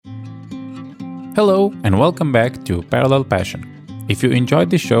Hello and welcome back to Parallel Passion. If you enjoyed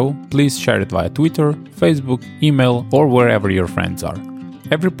the show, please share it via Twitter, Facebook, email, or wherever your friends are.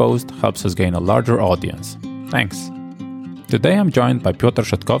 Every post helps us gain a larger audience. Thanks. Today I'm joined by Piotr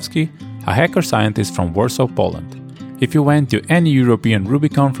Szatkowski, a hacker scientist from Warsaw, Poland. If you went to any European Ruby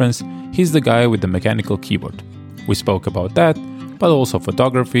conference, he's the guy with the mechanical keyboard. We spoke about that, but also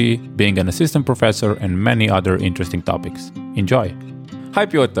photography, being an assistant professor, and many other interesting topics. Enjoy! Hi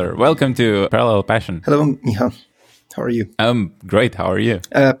Piotr, welcome to Parallel Passion. Hello, Micha. How are you? I'm great, how are you?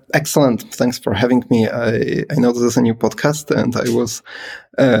 Excellent. Thanks for having me. I know this is a new podcast and I was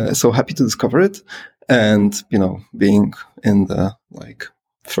so happy to discover it. And, being in the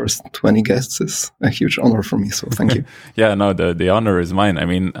first 20 guests is a huge honor for me. So thank you. Yeah, no, the honor is mine. I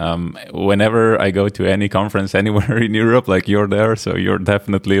mean, whenever I go to any conference anywhere in Europe, you're there. So you're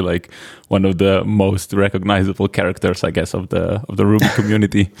definitely one of the most recognizable characters, I guess, of the Ruby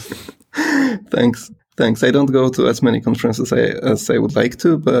community. Thanks. I don't go to as many conferences as I would like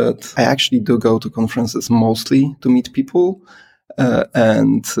to, but I actually do go to conferences mostly to meet people.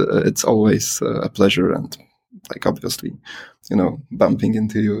 And it's always a pleasure. And obviously, bumping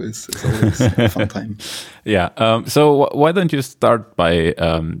into you is always a fun time. Yeah. So why don't you start by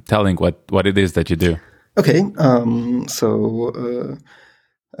telling what it is that you do? Okay.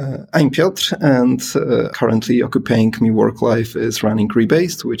 I'm Piotr, and currently occupying my work life is running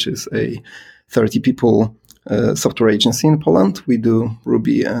Rebased, which is a 30 people software agency in Poland. We do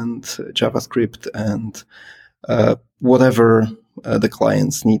Ruby and JavaScript and whatever the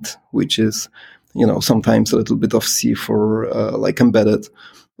clients need, which is, sometimes a little bit of C for embedded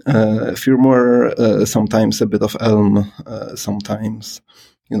firmware, sometimes a bit of Elm, sometimes,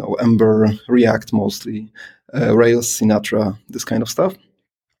 Ember, React mostly, Rails, Sinatra, this kind of stuff.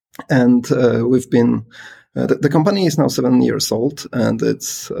 And we've been, the company is now 7 years old, and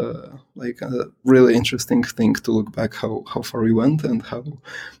it's a really interesting thing to look back how far we went and how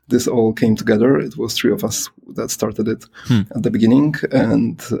this all came together. It was 3 of us that started it at the beginning,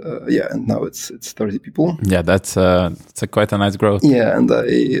 and and now it's 30 people. Yeah, that's quite a nice growth. Yeah, and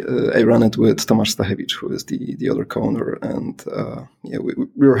I run it with Tomasz Stachewicz, who is the other co-owner, and we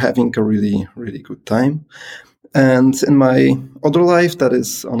were having a really, really good time. And in my other life, that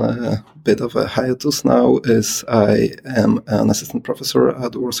is on a bit of a hiatus now, is I am an assistant professor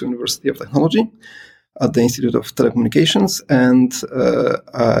at Warsaw University of Technology at the Institute of Telecommunications, and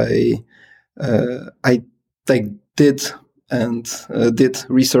I did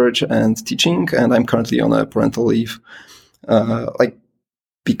research and teaching, and I'm currently on a parental leave,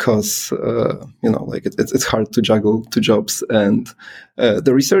 because it's hard to juggle 2 jobs, and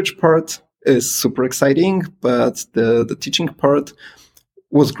the research part is super exciting, but the teaching part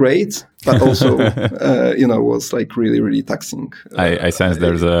was great, but also was really, really taxing. I sense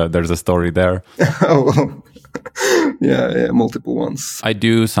there's a story there. Oh, yeah, multiple ones. I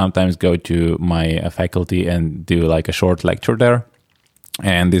do sometimes go to my faculty and do a short lecture there,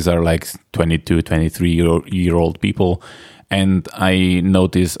 and these are 22, 23-year-old people, and I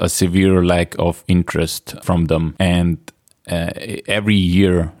notice a severe lack of interest from them, and every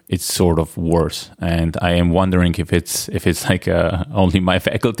year it's sort of worse, and I am wondering if it's only my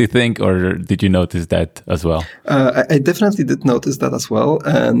faculty thing, or did you notice that as well? I definitely did notice that as well,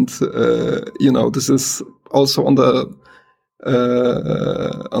 and this is also on the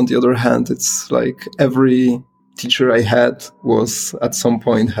other hand, it's every teacher I had was at some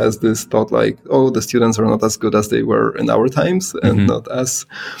point has this thought the students are not as good as they were in our times, and not as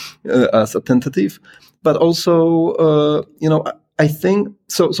attentive. But also, I think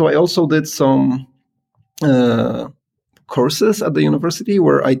so. So I also did some courses at the university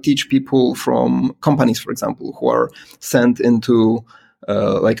where I teach people from companies, for example, who are sent into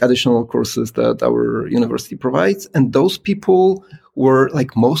additional courses that our university provides. And those people were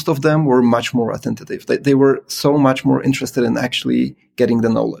most of them were much more attentive. They were so much more interested in actually getting the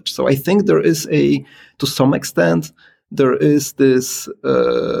knowledge. So I think there is to some extent, there is this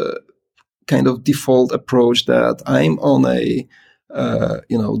kind of default approach that I'm on a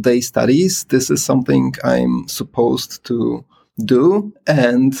day studies. This is something I'm supposed to do,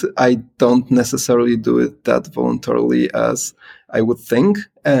 and I don't necessarily do it that voluntarily as I would think.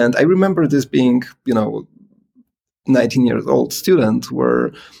 And I remember this being 19-year-old student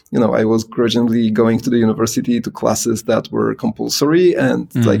where I was grudgingly going to the university to classes that were compulsory and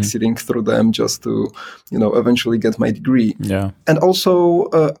sitting through them just to eventually get my degree. Yeah. And also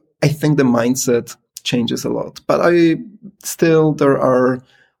I think the mindset changes a lot, but there are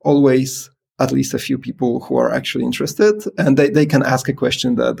always at least a few people who are actually interested, and they can ask a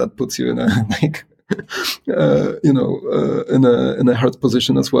question that puts you in a in a hard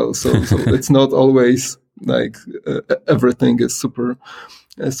position as well. So it's not always like everything is super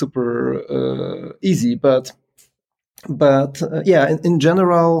easy, but in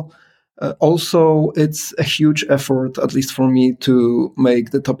general. Also, it's a huge effort, at least for me, to make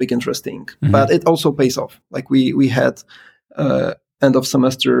the topic interesting. Mm-hmm. But it also pays off. Like we had end of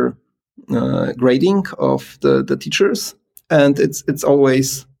semester grading of the teachers, and it's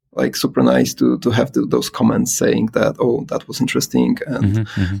always like super nice to have those comments saying that, oh, that was interesting, and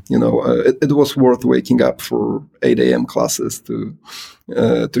it was worth waking up for 8 a.m. classes to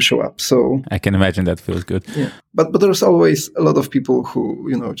show up. So I can imagine that feels good. Yeah, but there's always a lot of people who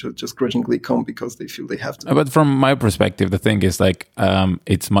just grudgingly come because they feel they have to. But from my perspective, the thing is like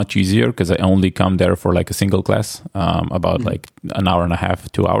it's much easier because I only come there for like a single class, about like an hour and a half,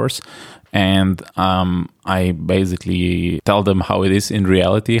 2 hours. And I basically tell them how it is in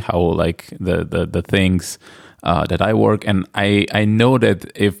reality, how like the things that I work. And I know that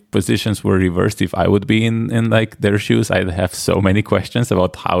if positions were reversed, if I would be in like their shoes, I'd have so many questions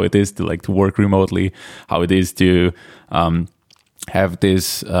about how it is to work remotely, how it is to have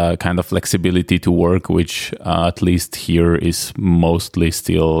this kind of flexibility to work, which at least here is mostly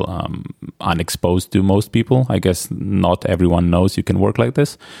still unexposed to most people. I guess not everyone knows you can work like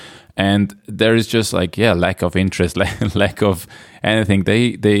this. And there is just lack of interest, lack of anything.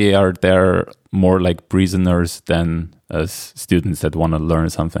 They are there more like prisoners than as students that want to learn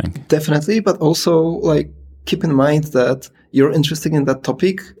something. Definitely, but also keep in mind that you're interested in that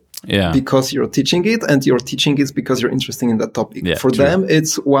topic because you're teaching it, and you're teaching it because you're interested in that topic. Yeah, for them,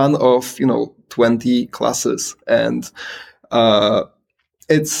 it's one of 20 classes, and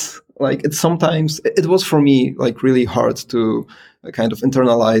it's sometimes it was for me really hard to kind of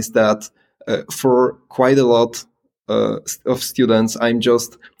internalize that for quite a lot of students, I'm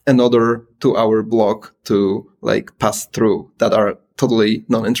just another 2-hour block to pass through that are totally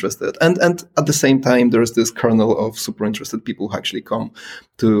non-interested. And at the same time, there's this kernel of super interested people who actually come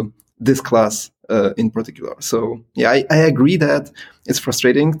to this class in particular. So I agree that it's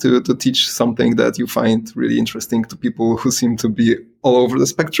frustrating to teach something that you find really interesting to people who seem to be all over the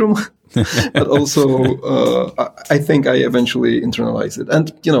spectrum. But also, I think I eventually internalize it.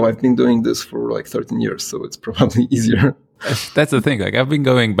 And, I've been doing this for 13 years, so it's probably easier. That's the thing. I've been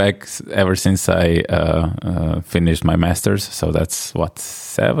going back ever since I finished my master's. So that's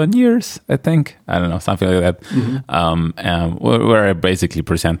 7 years, I think. I don't know, something like that. Mm-hmm. Where I basically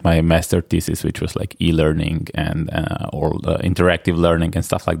present my master thesis, which was e-learning and all interactive learning and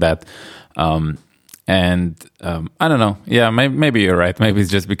stuff like that. And I don't know. Yeah, maybe you're right. Maybe it's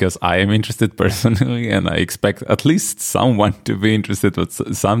just because I am interested personally, and I expect at least someone to be interested. But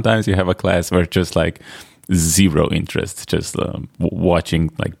sometimes you have a class where just zero interest, just watching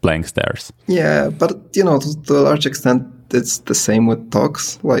blank stares. Yeah, but to a large extent, it's the same with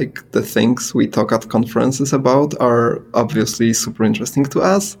talks. The things we talk at conferences about are obviously super interesting to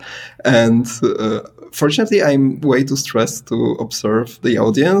us, and fortunately, I'm way too stressed to observe the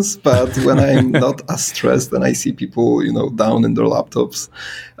audience. But when I'm not as stressed and I see people, down in their laptops,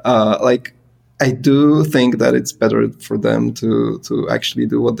 I do think that it's better for them to actually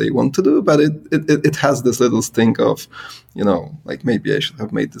do what they want to do. But it has this little sting of, maybe I should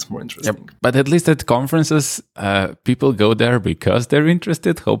have made this more interesting. Yep. But at least at conferences, people go there because they're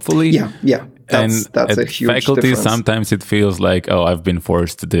interested, hopefully. Yeah. That's a huge faculty, difference. Sometimes it feels like, oh, I've been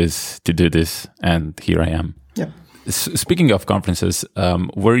forced to do this, and here I am. Yeah. Speaking of conferences,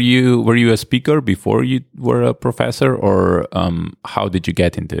 were you a speaker before you were a professor, or how did you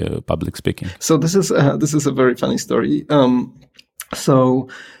get into public speaking? So this is a very funny story. When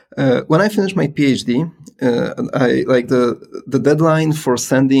I finished my PhD, I the deadline for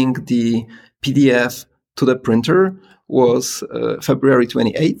sending the PDF to the printer was February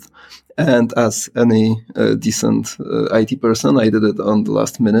 28th. And as any decent IT person, I did it on the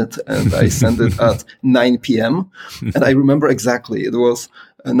last minute, and I sent it at 9 p.m. And I remember exactly, it was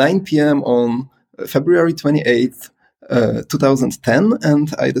 9 p.m. on February 28th, 2010.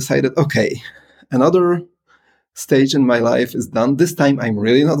 And I decided, okay, another stage in my life is done. This time I'm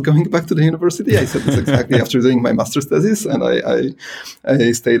really not going back to the university. I said this exactly after doing my master's thesis, and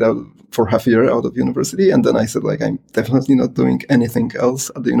I stayed out for half a year out of university, and then I said I'm definitely not doing anything else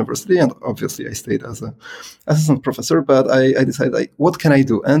at the university, and obviously I stayed as an assistant professor, but I decided what can I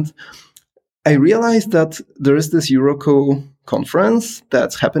do? And I realized that there is this Euroco conference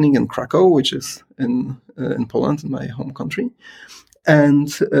that's happening in Krakow, which is in Poland, in my home country. And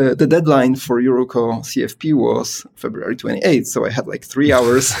the deadline for Euroco CFP was February 28th. So I had 3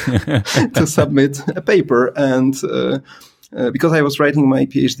 hours to submit a paper. And because I was writing my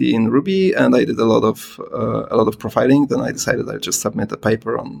PhD in Ruby and I did a lot of profiling, then I decided I'd just submit a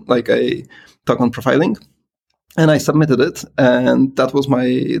paper on, like a talk on profiling. And I submitted it, and that was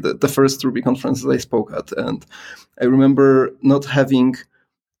the first Ruby conference that I spoke at. And I remember not having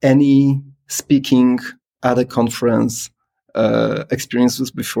any speaking at a conference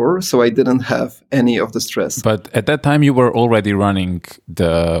experiences before, so I didn't have any of the stress. But at that time, you were already running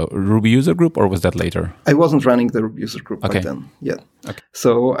the Ruby user group, or was that later? I wasn't running the Ruby user group back then yet. Okay.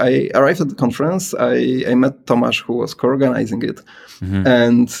 So I arrived at the conference. I met Tomasz, who was co-organizing it. Mm-hmm.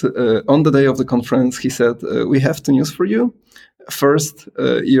 And on the day of the conference, he said, we have 2 news for you. First,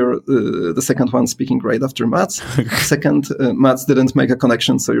 you're the second one speaking right after Mats. Second, Mats didn't make a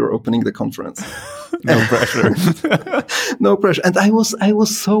connection, so you're opening the conference. No pressure. No pressure. And I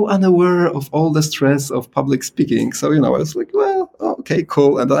was so unaware of all the stress of public speaking. So, I was like, well, okay,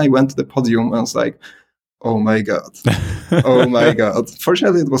 cool. And then I went to the podium and I was like, oh my God. Oh my God.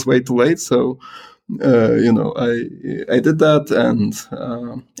 Fortunately, it was way too late. So, I did that. And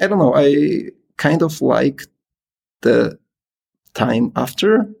I don't know, I kind of like the time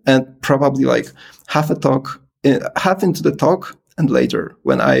after, and probably like half into the talk and later,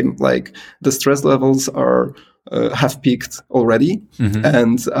 when I'm like the stress levels are have peaked already, mm-hmm.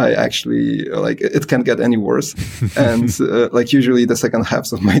 and I actually like it can't get any worse. And like usually the second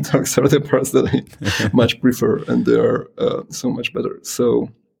halves of my talks are the parts that I much prefer, and they are so much better. So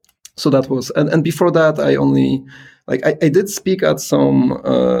that was, and before that I only. Like I did speak at some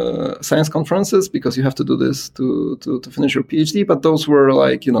science conferences, because you have to do this to finish your PhD. But those were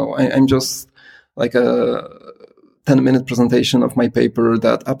like, I'm just like a 10-minute presentation of my paper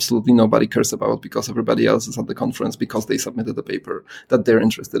that absolutely nobody cares about, because everybody else is at the conference because they submitted a paper that they're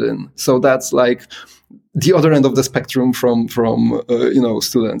interested in. So that's like the other end of the spectrum from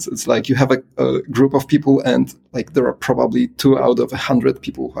students. It's like you have a group of people, and like there are probably 2 out of 100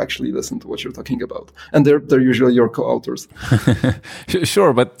 people who actually listen to what you're talking about, and they're usually your co-authors.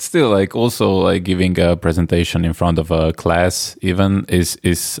 Sure, but still, like also like giving a presentation in front of a class even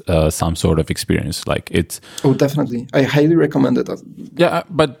is some sort of experience. Like it's definitely, I highly recommend it. Yeah,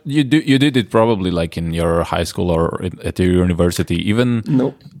 but you did it probably like in your high school or at your university. Even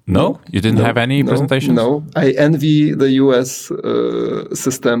no, you didn't have any presentations. No, I envy the US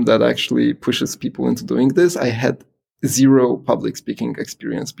system that actually pushes people into doing this. I had 0 public speaking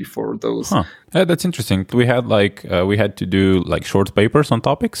experience before those. Huh. Yeah, that's interesting. We had we had to do like short papers on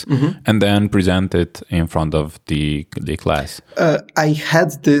topics, mm-hmm. and then present it in front of the class. I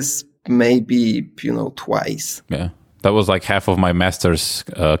had this maybe twice. Yeah, that was like half of my master's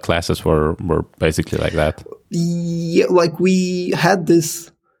classes were basically like that. Yeah, like we had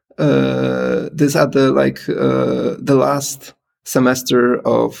this at the last semester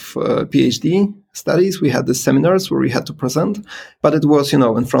of PhD studies. We had the seminars where we had to present, but it was,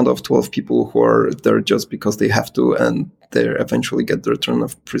 in front of 12 people who are there just because they have to, and they eventually get their turn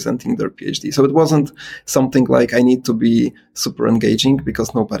of presenting their PhD. So it wasn't something like I need to be super engaging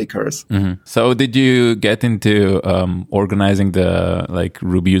because nobody cares. Mm-hmm. So did you get into organizing the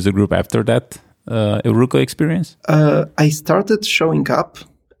Ruby user group after that Ruko experience? I started showing up.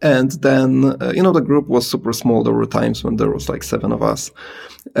 And then, the group was super small. There were times when there was like 7 of us,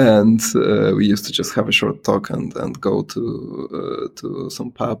 and we used to just have a short talk and go to some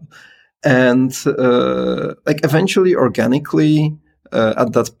pub. And eventually, organically,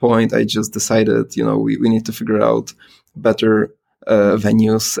 at that point, I just decided, we need to figure out better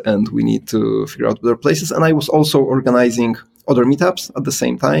venues, and we need to figure out better places. And I was also organizing other meetups at the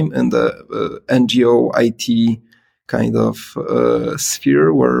same time in the NGO IT kind of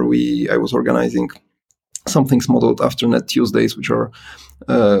sphere, where I was organizing some things modeled after Net Tuesdays, which are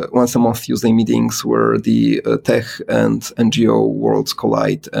once a month Tuesday meetings where the tech and NGO worlds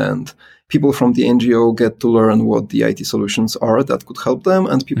collide, and people from the NGO get to learn what the IT solutions are that could help them,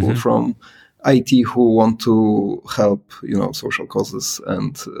 and people mm-hmm. from IT who want to help, social causes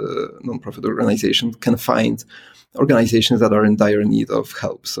and nonprofit organizations can find organizations that are in dire need of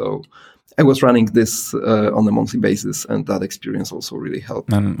help. So I was running this on a monthly basis, and that experience also really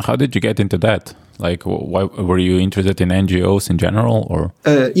helped. And how did you get into that? Like, why were you interested in NGOs in general, or?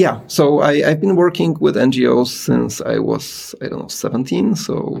 Yeah, so I've been working with NGOs since I was, 17,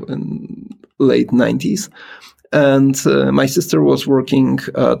 so in late 90s. And my sister was working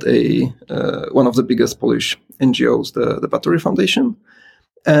at one of the biggest Polish NGOs, the Battery Foundation.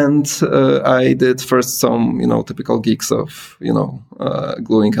 And I did first some, typical gigs of,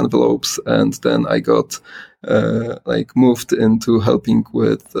 gluing envelopes. And then I got moved into helping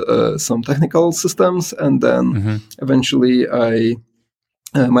with some technical systems. And then mm-hmm. eventually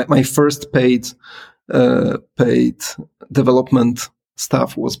my first paid paid development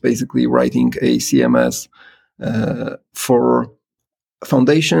staff was basically writing a CMS for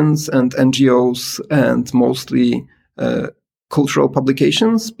foundations and NGOs and mostly cultural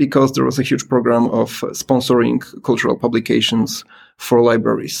publications, because there was a huge program of sponsoring cultural publications for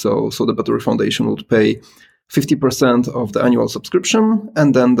libraries. So the Battery Foundation would pay 50% of the annual subscription,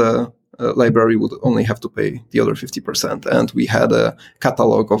 and then the library would only have to pay the other 50%. And we had a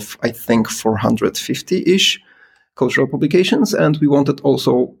catalog of, I think, 450-ish cultural publications, and we wanted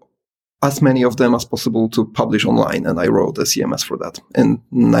also as many of them as possible to publish online. And I wrote a CMS for that in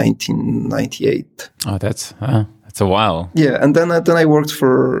 1998. Oh, that's a while. Yeah, and then I worked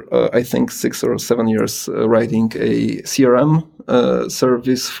for I think 6 or 7 years writing a CRM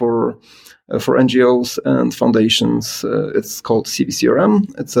service for NGOs and foundations. It's called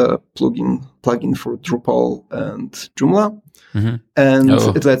CVCRM. It's a plugin for Drupal and Joomla, and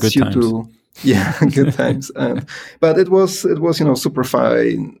it lets you to. Yeah, good times. But it was super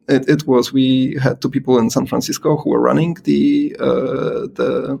fine. We had 2 people in San Francisco who were running the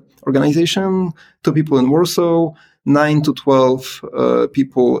organization, 2 people in Warsaw, 9 to 12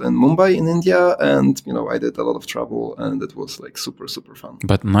 people in Mumbai in India, and I did a lot of travel, and it was like super, super fun.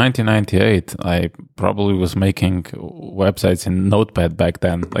 But 1998, I probably was making websites in Notepad back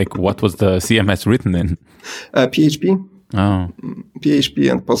then. Like, what was the CMS written in? PHP. Oh, PHP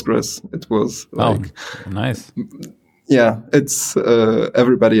and Postgres. It was like, nice. Yeah, it's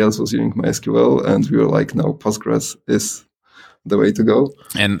everybody else was using MySQL, and we were like, no, Postgres is the way to go.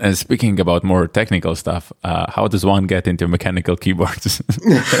 And speaking about more technical stuff, how does one get into mechanical keyboards?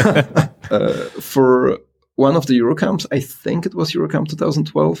 For one of the Eurocamps, I think it was Eurocamp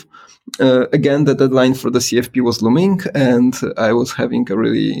 2012. Again, the deadline for the CFP was looming, and I was having a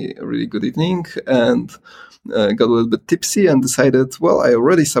really, really good evening, and got a little bit tipsy and decided, well, I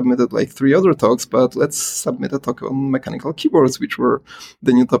already submitted like 3 other talks, but let's submit a talk on mechanical keyboards, which were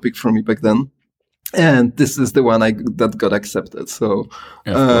the new topic for me back then. And this is the one that got accepted. So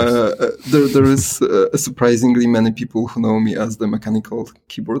there is surprisingly many people who know me as the mechanical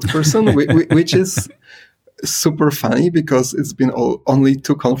keyboard person, which is super funny because it's been only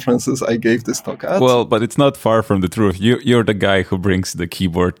 2 conferences I gave this talk at. Well, but it's not far from the truth. You're the guy who brings the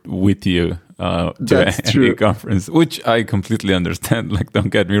keyboard with you to any conference, which I completely understand. Like, don't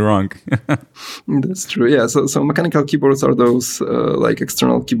get me wrong. That's true. Yeah. So mechanical keyboards are those like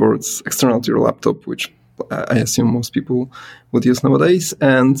external keyboards, external to your laptop, which I assume most people would use nowadays.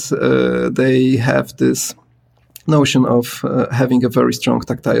 And they have this notion of having a very strong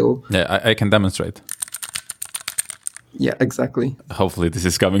tactile. Yeah, I can demonstrate. Yeah, exactly. Hopefully this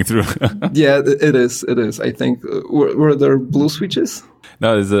is coming through. Yeah, it is. It is. I think, were there blue switches?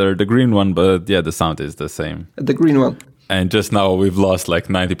 No, it's the green one, but yeah, the sound is the same. The green one. And just now we've lost like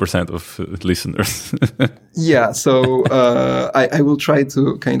 90% of listeners. Yeah, so I will try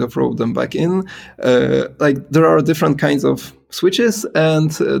to kind of roll them back in. Like, there are different kinds of switches,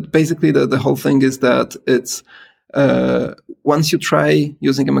 and basically the whole thing is that it's once you try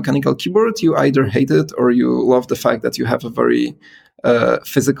using a mechanical keyboard, you either hate it or you love the fact that you have a very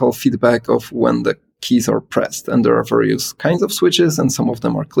physical feedback of when the keys are pressed. And there are various kinds of switches, and some of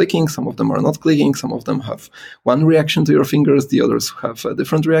them are clicking, some of them are not clicking, some of them have one reaction to your fingers, the others have a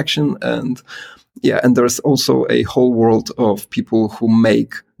different reaction. And yeah, and there's also a whole world of people who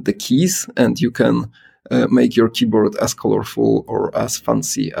make the keys, and you can make your keyboard as colorful or as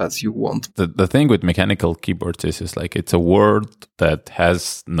fancy as you want. The thing with mechanical keyboards is like it's a world that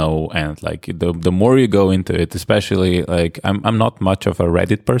has no end. Like the more you go into it, especially like I'm not much of a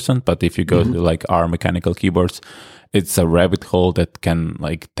Reddit person, but if you go to like our mechanical keyboards, it's a rabbit hole that can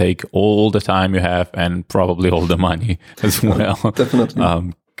like take all the time you have and probably all the money as well.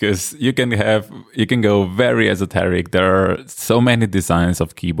 Definitely. Because you can go very esoteric. There are so many designs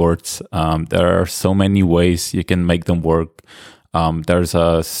of keyboards. There are so many ways you can make them work. There's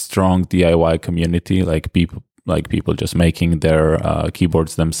a strong DIY community, like people just making their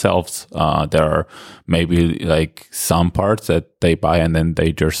keyboards themselves. There are maybe like some parts that they buy and then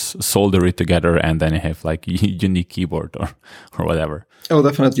they just solder it together, and then you have like unique keyboard or whatever. Oh,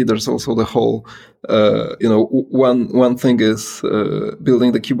 definitely. There's also the whole, one thing is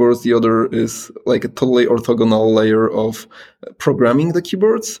building the keyboards. The other is like a totally orthogonal layer of programming the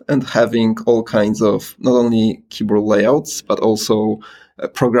keyboards and having all kinds of not only keyboard layouts, but also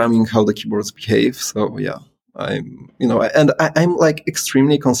programming how the keyboards behave. So yeah, I'm like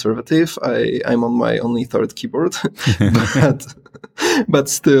extremely conservative. I'm on my only 3rd keyboard, but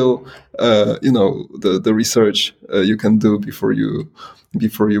still, the research you can do before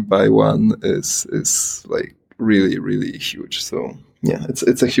you buy one is like really, really huge. So yeah,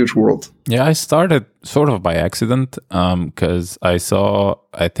 it's a huge world. Yeah, I started sort of by accident because I saw,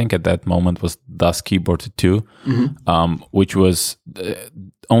 I think at that moment was Das Keyboard 2, which was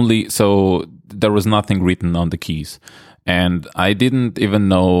only, so there was nothing written on the keys. And I didn't even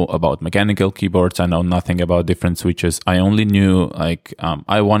know about mechanical keyboards. I know nothing about different switches. I only knew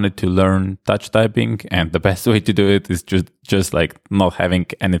I wanted to learn touch typing, and the best way to do it is just like not having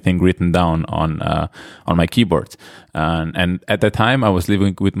anything written down on my keyboard. And at the time I was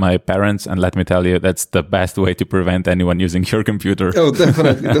living with my parents, and let me tell you, that's the best way to prevent anyone using your computer. Oh,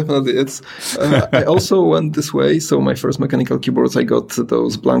 definitely. It's I also went this way. So my first mechanical keyboards, I got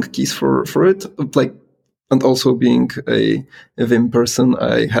those blank keys for it, like. And also being a Vim person,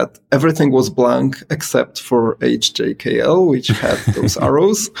 I had everything was blank except for HJKL, which had those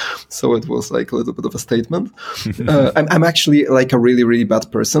arrows. So it was like a little bit of a statement. I'm actually like a really, really bad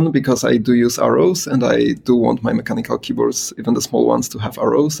person because I do use arrows, and I do want my mechanical keyboards, even the small ones, to have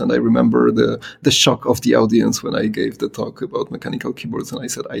arrows. And I remember the shock of the audience when I gave the talk about mechanical keyboards, and I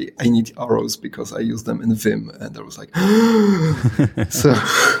said, I need arrows because I use them in Vim. And I was like, so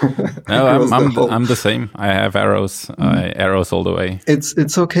no, I'm the same. I have arrows, arrows all the way.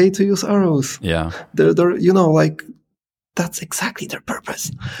 It's okay to use arrows. Yeah, they're like that's exactly their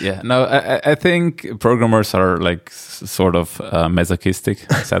purpose. Yeah, no, I think programmers are like sort of masochistic,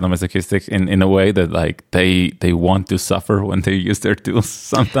 sadomasochistic in a way that like they want to suffer when they use their tools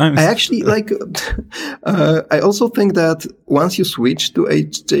sometimes. I actually like. I also think that once you switch to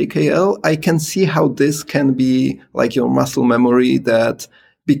HJKL, I can see how this can be like your muscle memory that.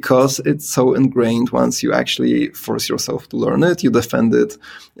 Because it's so ingrained, once you actually force yourself to learn it, you defend it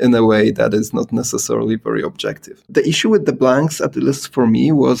in a way that is not necessarily very objective. The issue with the blanks, at least for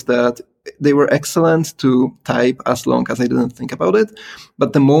me, was that they were excellent to type as long as I didn't think about it.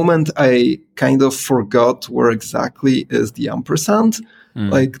 But the moment I kind of forgot where exactly is the ampersand,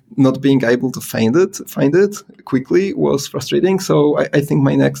 like not being able to find it quickly was frustrating. So I think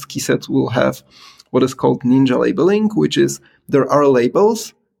my next key set will have what is called ninja labeling, which is there are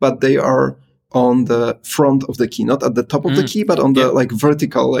labels, but they are on the front of the key, not at the top of the key, but on the like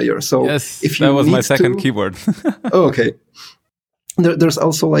vertical layer. So yes, if you that was my second keyboard. Oh, okay. There's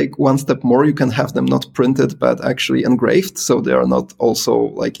also like one step more. You can have them not printed, but actually engraved. So they are not also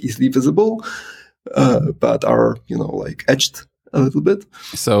like easily visible, but are, like etched a little bit.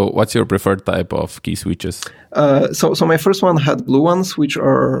 So what's your preferred type of key switches? So my first one had blue ones, which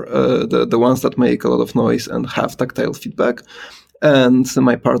are the ones that make a lot of noise and have tactile feedback. And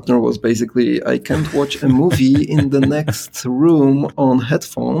my partner was basically, I can't watch a movie in the next room on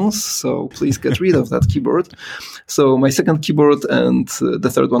headphones, so please get rid of that keyboard. So my second keyboard and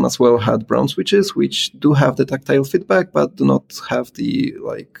the third one as well had brown switches, which do have the tactile feedback, but do not have the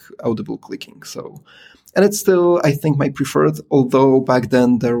like audible clicking. And it's still, I think, my preferred, although back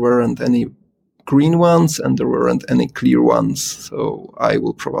then there weren't any green ones and there weren't any clear ones. So I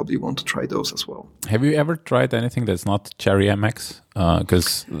will probably want to try those as well. Have you ever tried anything that's not Cherry MX?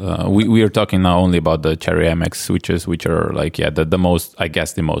 Because we are talking now only about the Cherry MX switches, which are like, the most, I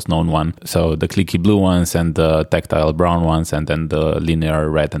guess, the most known one. So the clicky blue ones and the tactile brown ones, and then the linear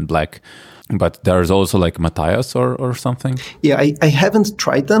red and black. But there's also like Matthias or something? Yeah, I haven't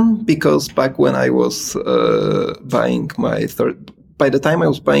tried them because back when I was buying my third... By the time I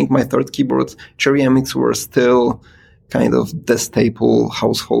was buying my third keyboard, Cherry MX were still kind of the staple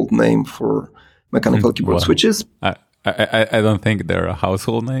household name for mechanical keyboard switches. I don't think they're a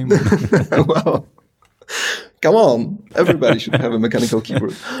household name. Well, come on. Everybody should have a mechanical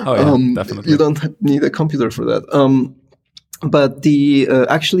keyboard. Oh, yeah, definitely. You don't need a computer for that. But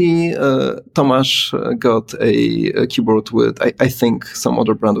Tomasz got a keyboard with, I think, some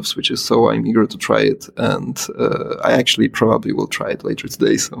other brand of switches. So I'm eager to try it. And I actually probably will try it later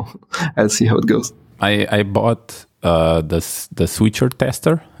today. So I'll see how it goes. I bought the switcher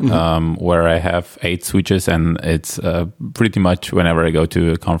tester, where I have 8 switches, and it's pretty much whenever I go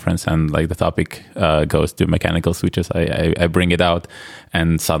to a conference and like the topic goes to mechanical switches, I bring it out,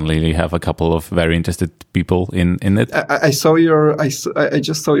 and suddenly you have a couple of very interested people in it. I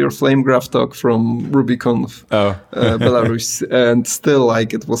just saw your Flame Graph talk from RubyConf, Belarus, and still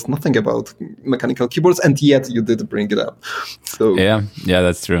like it was nothing about mechanical keyboards, and yet you did bring it up. So yeah,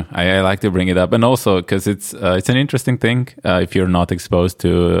 that's true. I like to bring it up, and also because it's an interesting thing. If you're not exposed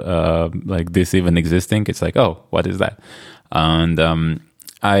to like this even existing, it's like, oh, what is that? And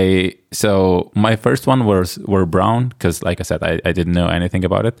so my first one were brown because, like I said, I didn't know anything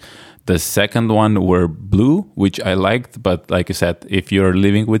about it. The second one were blue, which I liked, but like you said, if you're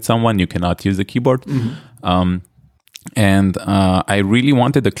living with someone, you cannot use the keyboard. And I really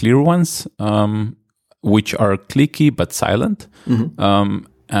wanted the clear ones. which are clicky but silent.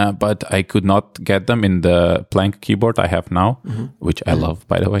 But I could not get them in the Planck keyboard I have now, which I love,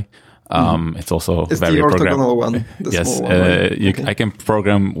 by the way. It's also it's very the orthogonal one. The yes, small one, right? I can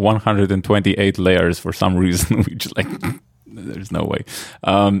program 128 layers for some reason, which like there's no way.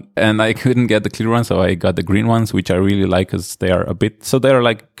 And I couldn't get the clear one, so I got the green ones, which I really like because they are they're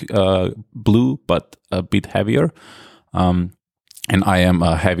like blue but a bit heavier. And I am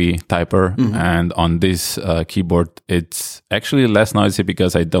a heavy typer, and on this keyboard, it's actually less noisy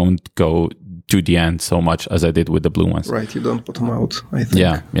because I don't go to the end so much as I did with the blue ones. Right, you don't bottom out, I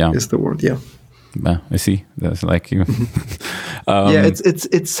think. Yeah. Is the word, yeah. I see. That's like you. Yeah,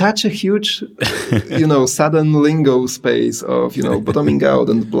 it's such a huge, sudden lingo space of, bottoming out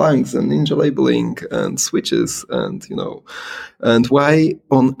and blanks and ninja labeling and switches and, and why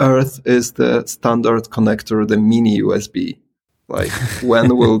on earth is the standard connector the mini USB? Like,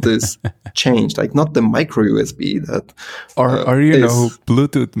 when will this change? Like, not the micro USB that... Or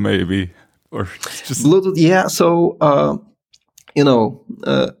Bluetooth maybe? Or just... Bluetooth, yeah. So,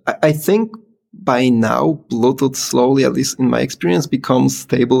 I think by now, Bluetooth slowly, at least in my experience, becomes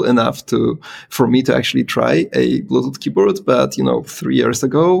stable enough for me to actually try a Bluetooth keyboard. But, 3 years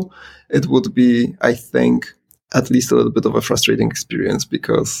ago, it would be, I think, at least a little bit of a frustrating experience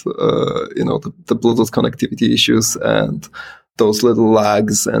because, the Bluetooth connectivity issues and those little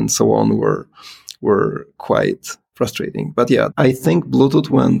lags and so on were quite frustrating. But yeah, I think Bluetooth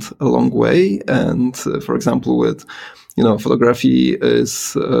went a long way. And for example, with, photography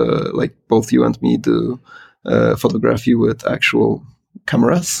is like both you and me do photography with actual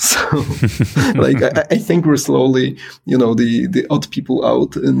cameras. So like, I think we're slowly, the odd people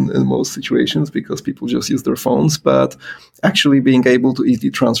out in most situations because people just use their phones. But actually being able to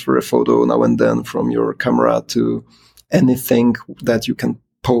easily transfer a photo now and then from your camera to anything that you can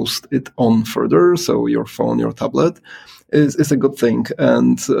post it on further, so your phone, your tablet, is a good thing.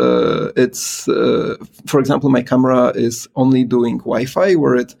 And it's, for example, my camera is only doing Wi-Fi,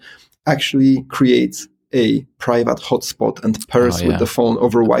 where it actually creates a private hotspot and pairs with the phone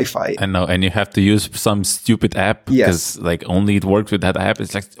over Wi-Fi. I know, and you have to use some stupid app because like only it works with that app.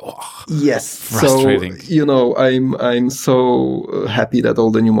 It's like frustrating. So I'm so happy that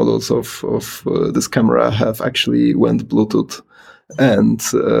all the new models of this camera have actually went Bluetooth, and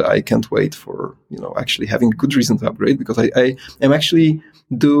I can't wait for actually having a good reason to upgrade because I am actually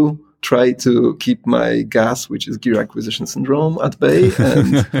try to keep my gas, which is gear acquisition syndrome, at bay,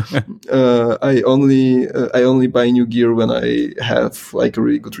 and I only buy new gear when I have like a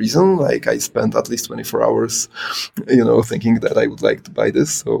really good reason. Like I spend at least 24 hours, thinking that I would like to buy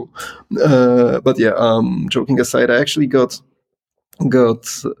this. So, but yeah, joking aside, I actually got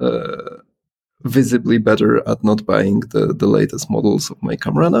visibly better at not buying the latest models of my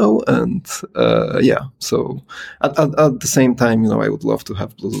camera now. And so at the same time, I would love to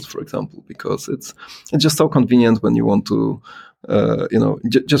have Bluetooth, for example, because it's just so convenient when you want to,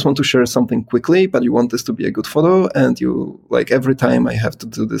 just want to share something quickly, but you want this to be a good photo. And you like every time I have to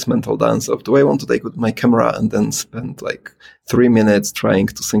do this mental dance of, do I want to take with my camera and then spend like 3 minutes trying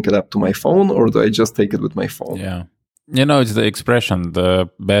to sync it up to my phone, or do I just take it with my phone? Yeah. It's the expression, the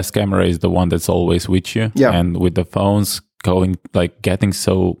best camera is the one that's always with you. Yeah. And with the phones getting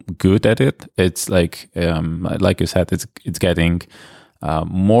so good at it, it's like you said, it's getting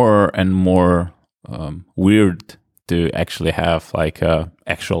more and more weird to actually have like a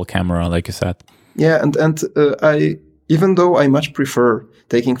actual camera, like you said. Yeah. And I, even though I much prefer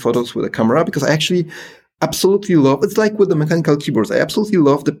taking photos with a camera, because I actually absolutely love, it's like with the mechanical keyboards, I absolutely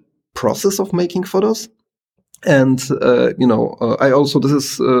love the process of making photos. And, I also, this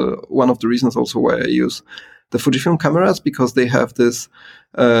is one of the reasons also why I use the Fujifilm cameras, because they have this,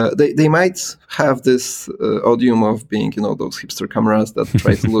 they might have this odium of being, those hipster cameras that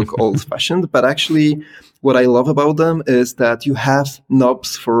try to look old fashioned. But actually what I love about them is that you have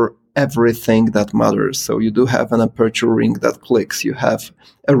knobs for everything that matters. So you do have an aperture ring that clicks. You have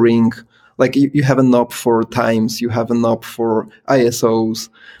a ring, like you have a knob for times. You have a knob for ISOs.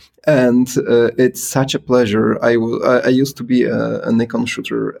 And it's such a pleasure. I used to be a Nikon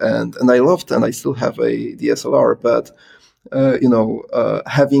shooter, and I loved, and I still have a DSLR. But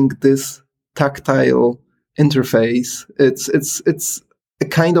having this tactile interface, it's a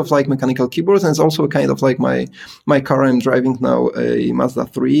kind of like mechanical keyboards, and it's also a kind of like my car. I'm driving now a Mazda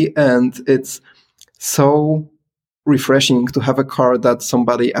 3, and it's so refreshing to have a car that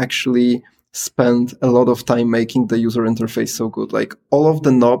somebody actually spend a lot of time making the user interface so good. Like all of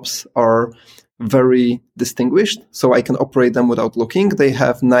the knobs are very distinguished, so I can operate them without looking. They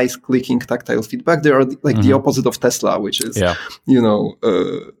have nice clicking tactile feedback. They are like the opposite of Tesla, which is,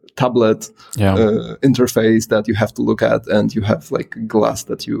 tablet interface that you have to look at, and you have like glass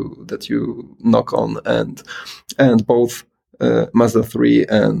that you knock on, and both Mazda 3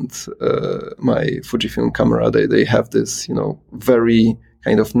 and my Fujifilm camera, they have this, very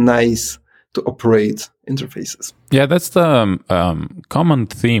kind of nice to operate interfaces. Yeah, that's the common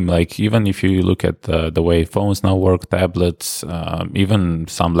theme. Like, even if you look at the way phones now work, tablets, even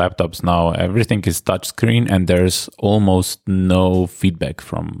some laptops now, everything is touchscreen, and there's almost no feedback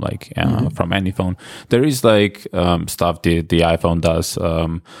from from any phone. There is like stuff the iPhone does.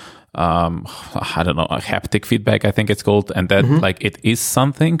 I don't know, haptic feedback, I think it's called, and that like it is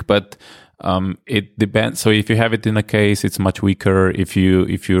something, but it depends. So if you have it in a case, it's much weaker. If you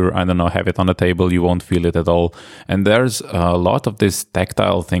I don't know, have it on a table, you won't feel it at all. And there's a lot of this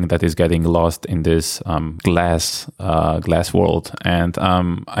tactile thing that is getting lost in this glass world. And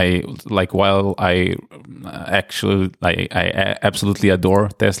I absolutely adore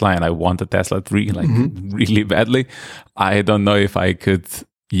Tesla, and I want a Tesla 3 really badly. I don't know if I could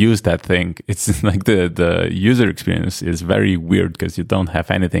use that thing. It's like the user experience is very weird because you don't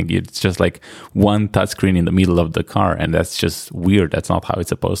have anything. It's just like one touchscreen in the middle of the car, and that's just weird. That's not how it's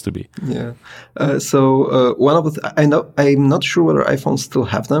supposed to be. Yeah. So one of the I'm not sure whether iPhones still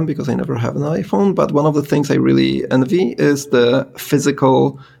have them because I never have an iPhone. But one of the things I really envy is the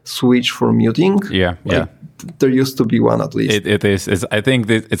physical switch for muting. Yeah. There used to be one, at least. It is. I think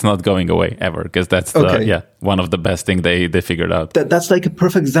it's not going away ever, because that's one of the best thing they figured out. That's like a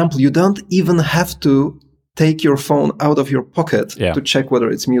perfect example. You don't even have to take your phone out of your pocket to check whether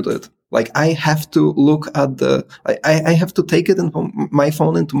it's muted. Like, I have to look at I have to take my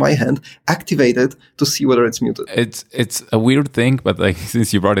phone into my hand, activate it to see whether it's muted. It's a weird thing, but like,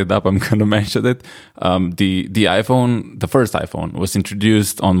 since you brought it up, I'm going to mention it. The iPhone, the first iPhone, was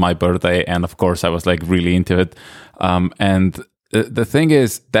introduced on my birthday, and of course I was like really into it. And the thing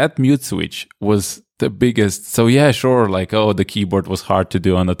is, that mute switch was the biggest. So yeah, sure, like, the keyboard was hard to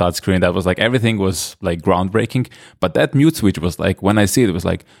do on the touchscreen. That was like, everything was like groundbreaking. But that mute switch was like, when I see it was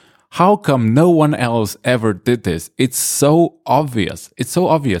like, how come no one else ever did this? It's so obvious. It's so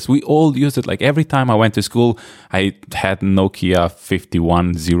obvious. We all used it. Like, every time I went to school, I had Nokia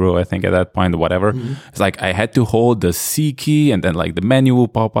 5110, I think, at that point, whatever. It's like I had to hold the C key, and then like the menu will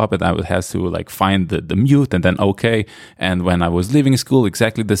pop up, and I would have to like find the mute, and then okay. And when I was leaving school,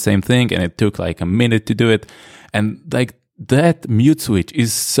 exactly the same thing. And it took like a minute to do it. And like, that mute switch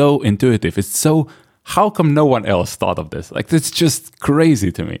is so intuitive. It's so, how come no one else thought of this? Like, that's just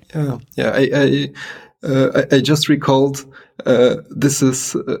crazy to me. Yeah. I just recalled, this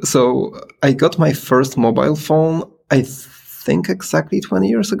is, so I got my first mobile phone, I think exactly 20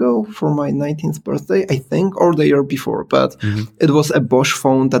 years ago for my 19th birthday, I think, or the year before, but it was a Bosch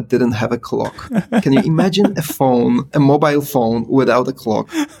phone that didn't have a clock. Can you imagine a mobile phone without a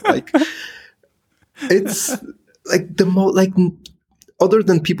clock? Like, it's like other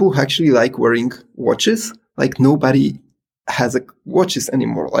than people who actually like wearing watches, like, nobody has watches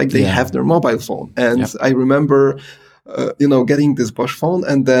anymore. Like, they have their mobile phone. And I remember, getting this Bosch phone,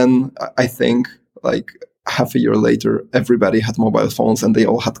 and then I think like half a year later, everybody had mobile phones and they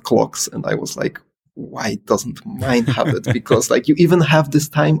all had clocks. And I was like, why doesn't mine have it? Because like, you even have this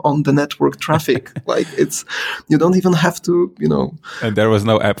time on the network traffic. Like, you don't even have to, And there was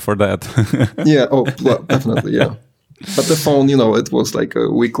no app for that. Yeah. Oh, well, definitely. Yeah. But the phone, it was like a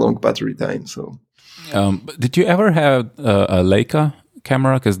week-long battery time. So, did you ever have a Leica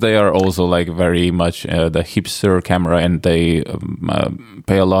camera? Because they are also like very much the hipster camera, and they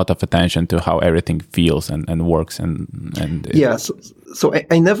pay a lot of attention to how everything feels and works. Yeah. So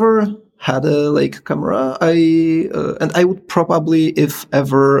I never had a Leica camera. And I would probably, if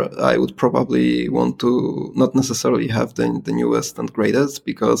ever, I would probably want to not necessarily have the newest and greatest,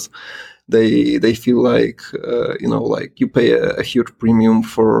 because they feel like, like you pay a huge premium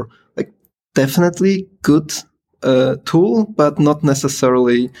for like definitely good tool, but not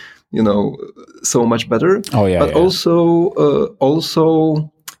necessarily, so much better. Oh yeah. But also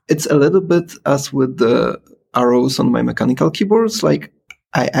it's a little bit as with the arrows on my mechanical keyboards. Like,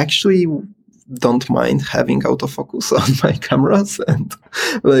 I actually don't mind having autofocus on my cameras, and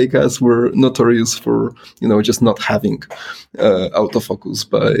like, as we're notorious for, just not having autofocus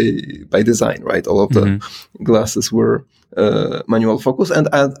by design, right? All of the glasses were manual focus, and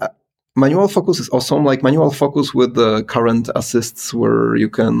manual focus is awesome. Like, manual focus with the current assists, where you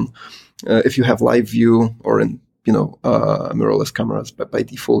can, if you have live view or in mirrorless cameras, but by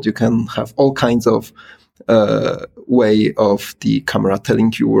default you can have all kinds of way of the camera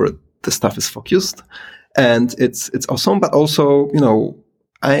telling you where the stuff is focused, and it's awesome. But also,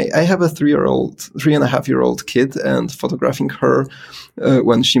 I have a 3.5-year-old kid, and photographing her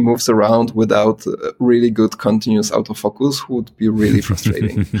when she moves around without really good continuous autofocus would be really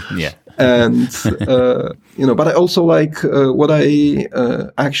frustrating. Yeah. And, but I also like what I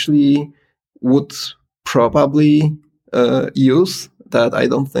actually would probably use that I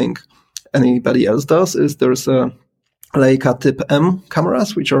don't think anybody else does is there's a Leica Type M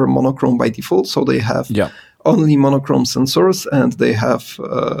cameras, which are monochrome by default. So they have only monochrome sensors, and they have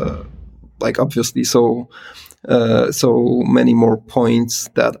obviously so many more points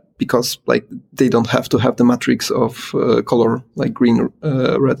that because like they don't have to have the matrix of color like green,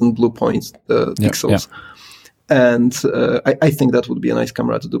 red, and blue points, pixels. And I think that would be a nice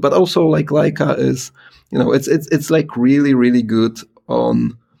camera to do. But also like Leica is, it's like really, really good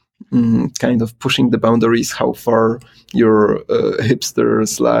on kind of pushing the boundaries, how far your hipster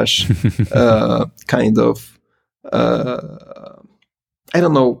 / kind of,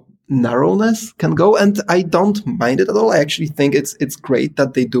 narrowness can go. And I don't mind it at all. I actually think it's great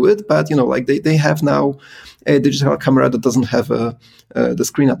that they do it. But, they have now a digital camera that doesn't have the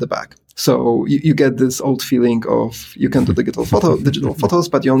screen at the back. So you get this old feeling of you can do digital photos,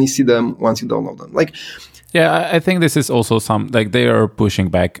 but you only see them once you download them. I think this is also they are pushing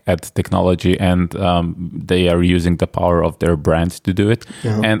back at technology, and they are using the power of their brand to do it.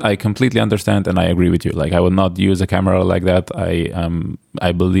 Yeah. And I completely understand, and I agree with you. Like I would not use a camera like that.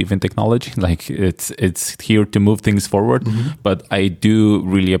 I believe in technology. Like it's here to move things forward. Mm-hmm. But I do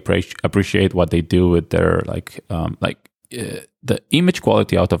really appreciate what they do with their the image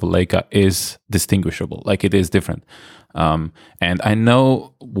quality out of a Leica is distinguishable. Like it is different. And I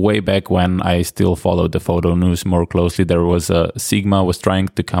know way back when I still followed the photo news more closely, there was Sigma was trying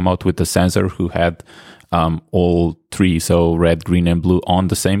to come out with a sensor who had all three, so red, green, and blue on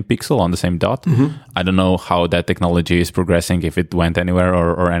the same pixel, on the same dot. Mm-hmm. I don't know how that technology is progressing, if it went anywhere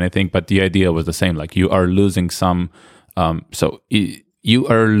or anything, but the idea was the same. Like you are losing some, you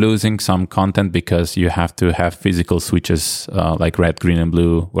are losing some content because you have to have physical switches like red, green, and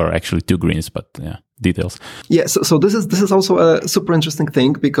blue, were actually two greens, but yeah. Details. Yeah, so this is also a super interesting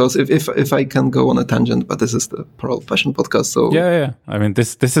thing, because if I can go on a tangent, but this is the Parallel Passion podcast, so yeah. I mean,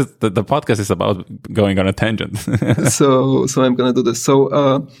 this is the podcast is about going on a tangent. so I'm gonna do this.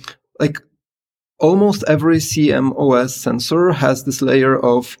 So almost every CMOS sensor has this layer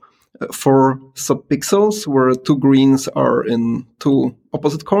of 4 subpixels where 2 greens are in 2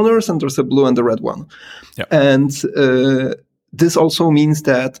 opposite corners, and there's a blue and a red one. Yep. And this also means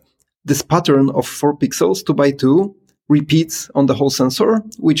that this pattern of 4 pixels, 2 by 2, repeats on the whole sensor,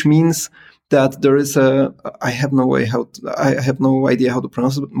 which means that there is I have no idea how to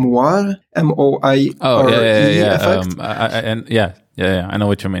pronounce it, Moire, M-O-I-R-E effect. I know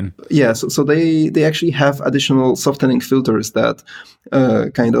what you mean. Yeah, so they actually have additional softening filters that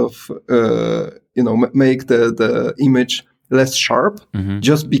make the image less sharp,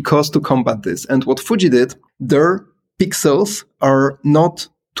 just because to combat this. And what Fuji did, their pixels are not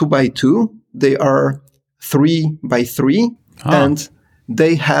 2 by 2, they are 3 by 3, and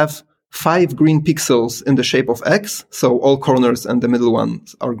they have 5 green pixels in the shape of X, so all corners and the middle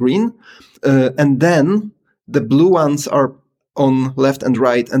ones are green, and then the blue ones are on left and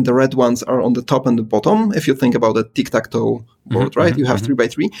right, and the red ones are on the top and the bottom. If you think about a tic-tac-toe board, right? You have 3 by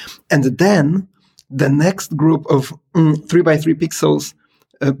 3, and then the next group of 3 by 3 pixels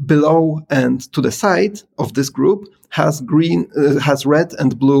below and to the side of this group has red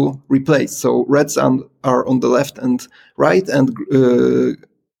and blue replaced. So reds are on the left and right, and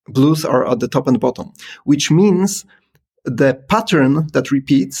blues are at the top and bottom, which means the pattern that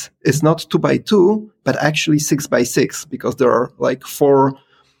repeats is not 2 by 2, but actually 6 by 6, because there are like 4.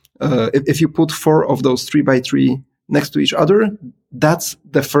 If you put 4 of those 3 by 3 next to each other, that's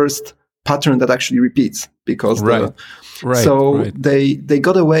the first pattern that actually repeats, because they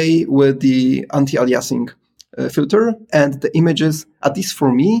got away with the anti-aliasing filter, and the images, at least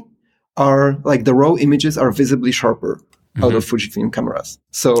for me, are like the raw images are visibly sharper out of Fujifilm cameras.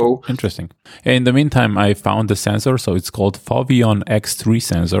 So interesting. In the meantime, I found the sensor. So it's called Foveon X3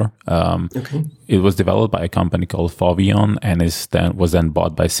 sensor. It was developed by a company called Foveon, and was then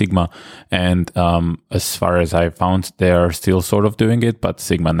bought by Sigma. And as far as I found, they are still sort of doing it, but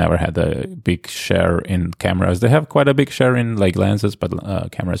Sigma never had a big share in cameras. They have quite a big share in like lenses, but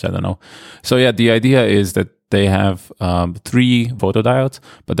cameras, I don't know. So yeah, the idea is that they have 3 photodiodes,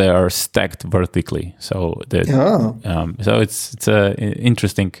 but they are stacked vertically. So so it's a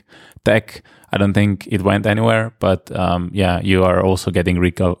interesting tech. I don't think it went anywhere, but you are also getting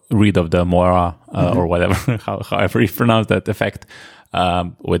rid of the Moira or whatever, however you pronounce that effect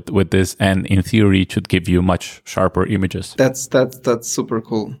with this, and in theory it should give you much sharper images. That's super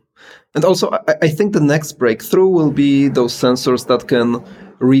cool. And also, I think the next breakthrough will be those sensors that can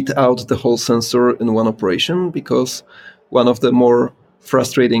read out the whole sensor in one operation, because one of the more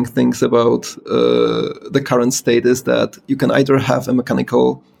frustrating things about the current state is that you can either have a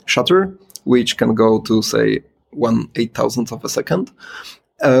mechanical shutter, which can go to, say, 1/8,000th of a second,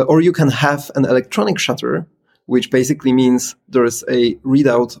 or you can have an electronic shutter, which basically means there is a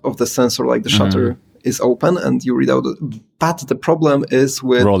readout of the sensor, like the shutter is open and you read out. But the problem is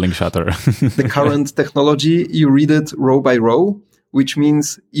with rolling shutter. the current technology, you read it row by row, which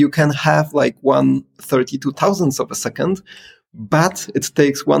means you can have like 1/32,000th of a second, but it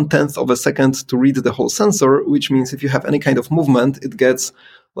takes 1/10th of a second to read the whole sensor, which means if you have any kind of movement, it gets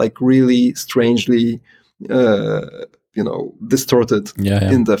like really strangely, distorted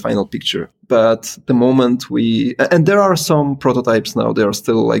in the final picture. But the moment and there are some prototypes now, they are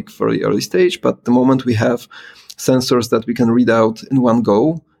still like very early stage, but the moment we have sensors that we can read out in one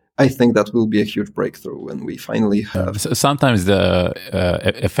go, I think that will be a huge breakthrough when we finally have. Sometimes the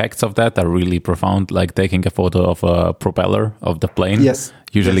effects of that are really profound, like taking a photo of a propeller of the plane. Yes.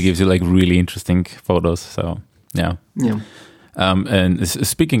 Usually gives you like really interesting photos. So, yeah. And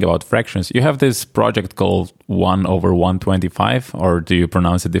speaking about fractions, you have this project called 1/125, or do you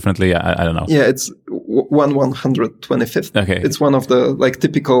pronounce it differently? I don't know. Yeah, it's 1/125th. Okay. It's one of the like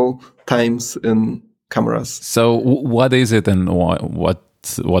typical times in cameras. So what is it, and what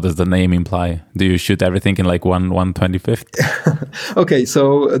does the name imply? Do you shoot everything in like 1/125th? Okay,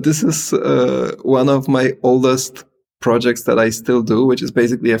 so this is one of my oldest projects that I still do, which is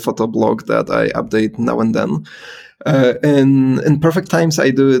basically a photo blog that I update now and then. In perfect times,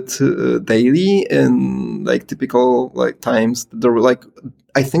 I do it daily. In like typical like times, there were like,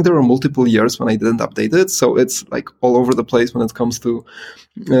 I think there were multiple years when I didn't update it, so it's like all over the place when it comes to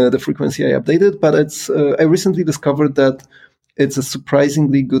the frequency I update it. But it's I recently discovered that it's a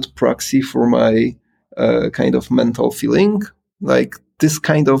surprisingly good proxy for my kind of mental feeling. Like this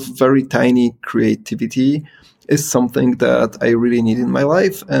kind of very tiny creativity is something that I really need in my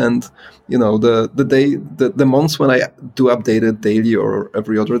life. And, the months when I do update it daily or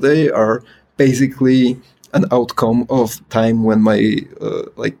every other day are basically an outcome of time when my,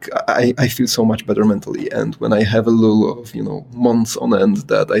 I feel so much better mentally. And when I have a lull of, months on end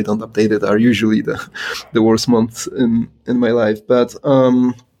that I don't update it are usually the worst months in my life. But,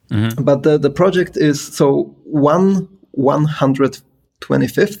 but the project is, so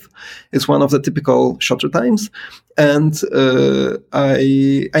 1/125th is one of the typical shutter times. And,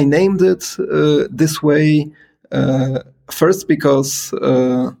 I named it, this way, first because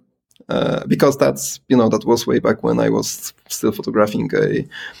that's, that was way back when I was still photographing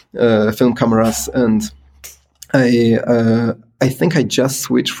film cameras, and I think I just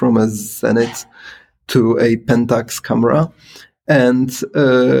switched from a Zenith to a Pentax camera. And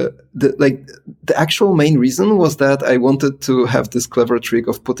the actual main reason was that I wanted to have this clever trick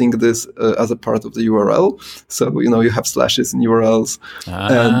of putting this as a part of the URL. So, you have slashes in URLs,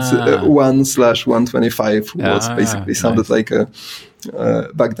 and 1/125 was basically sounded like a,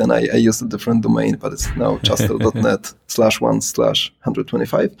 back then I used a different domain, but it's now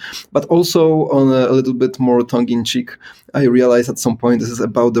justel.net/1/125. But also on a little bit more tongue-in-cheek, I realized at some point this is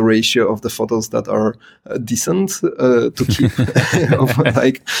about the ratio of the photos that are decent to keep. Of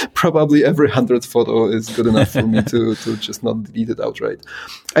like probably every 100th photo is good enough for me to just not delete it outright.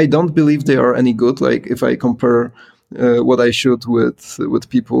 I don't believe they are any good. Like if I compare what I shoot with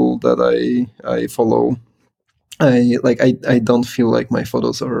people that I follow, I don't feel like my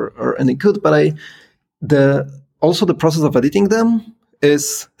photos are any good. But also the process of editing them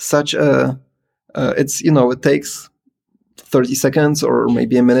is such a it takes 30 seconds or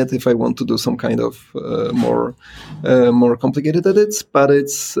maybe a minute if I want to do some kind of more complicated edits. But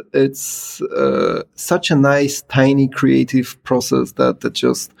it's such a nice, tiny, creative process that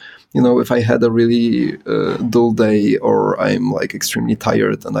just, if I had a really dull day or I'm like extremely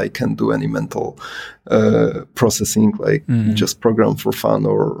tired and I can't do any mental processing, like just program for fun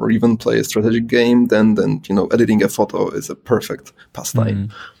or even play a strategic game, then editing a photo is a perfect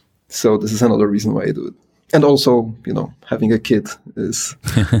pastime. So this is another reason why I do it. And also, having a kid is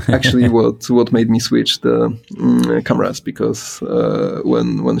actually what made me switch the cameras, because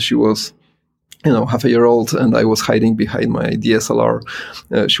when she was half a year old, and I was hiding behind my DSLR,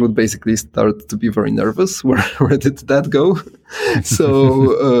 she would basically start to be very nervous. Where did that go?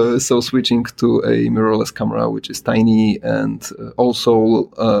 So switching to a mirrorless camera, which is tiny, and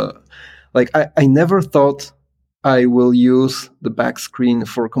also I never thought I will use the back screen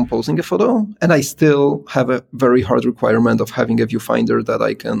for composing a photo, and I still have a very hard requirement of having a viewfinder that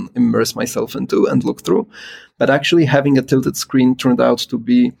I can immerse myself into and look through. But actually having a tilted screen turned out to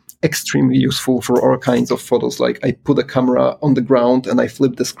be extremely useful for all kinds of photos. Like I put a camera on the ground and I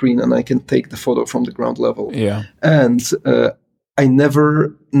flip the screen and I can take the photo from the ground level. Yeah. And I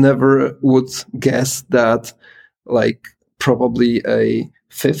never would guess that like probably a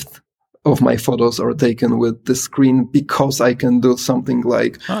fifth of my photos are taken with the screen, because I can do something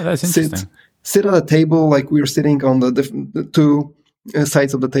like sit at a table, like we're sitting on the two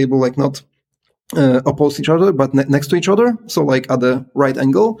sides of the table, like not opposed to each other, but next to each other. So like at the right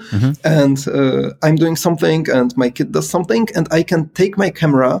angle. Mm-hmm. And I'm doing something and my kid does something, and I can take my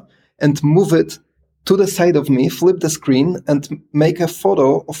camera and move it to the side of me, flip the screen and make a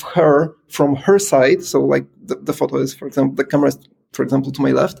photo of her from her side. So like the photo is, for example, the camera is, for example, to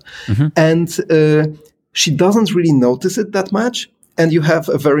my left. Mm-hmm. And she doesn't really notice it that much. And you have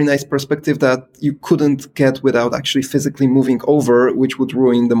a very nice perspective that you couldn't get without actually physically moving over, which would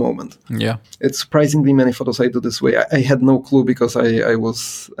ruin the moment. Yeah. It's surprisingly many photos I do this way. I had no clue, because I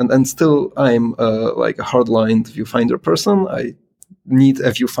was, and still I'm like a hardline viewfinder person. I need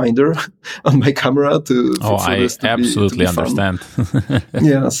a viewfinder on my camera to. I absolutely understand.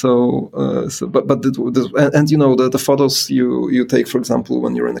 Yeah. But the photos you take, for example,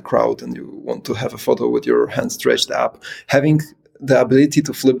 when you're in a crowd and you want to have a photo with your hand stretched up, having the ability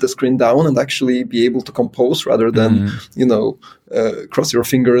to flip the screen down and actually be able to compose rather than, cross your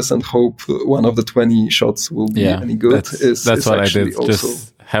fingers and hope one of the 20 shots will be any good. That's what I did. Also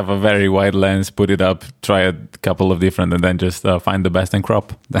just have a very wide lens, put it up, try a couple of different, and then just find the best and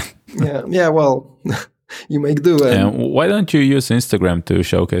crop. Yeah. Well, you make do. Why don't you use Instagram to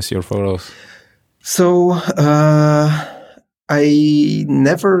showcase your photos? So I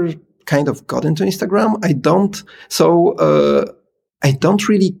never kind of got into Instagram. I don't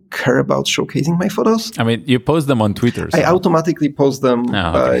really care about showcasing my photos. I mean, you post them on Twitter. I automatically post them.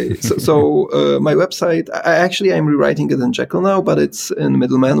 My website, I'm rewriting it in Jekyll now, but it's in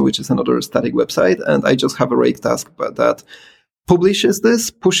Middleman, which is another static website. And I just have a rake task that pushes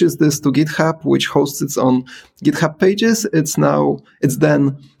this to GitHub, which hosts its own GitHub pages. It's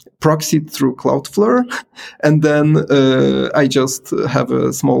then proxied through Cloudflare. And then I just have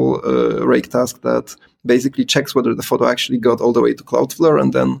a small rake task that basically checks whether the photo actually got all the way to Cloudflare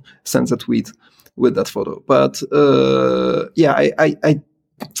and then sends a tweet with that photo. But so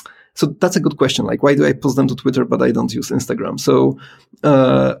that's a good question. Like, why do I post them to Twitter but I don't use Instagram? So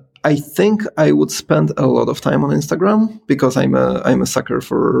I think I would spend a lot of time on Instagram, because I'm a sucker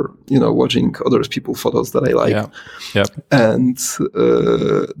for watching other people's photos that I like. Yeah. Yep. And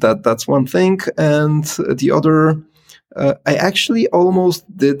that's one thing. And the other, I actually almost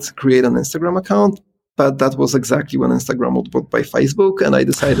did create an Instagram account, but that was exactly when Instagram was bought by Facebook, and I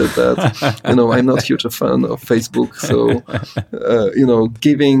decided that I'm not huge a fan of Facebook. So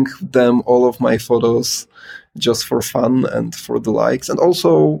giving them all of my photos just for fun and for the likes, and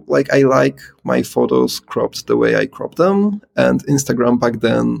also like I like my photos cropped the way I crop them. And Instagram back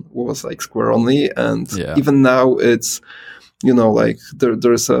then was like square only, and even now it's like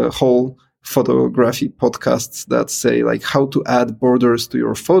there's a whole photography podcasts that say like how to add borders to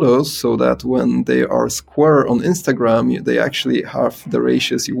your photos so that when they are square on Instagram, they actually have the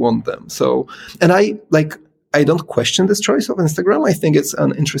ratios you want them. So, and I don't question this choice of Instagram. I think it's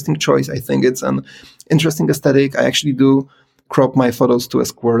an interesting choice. I think it's an interesting aesthetic. I actually do crop my photos to a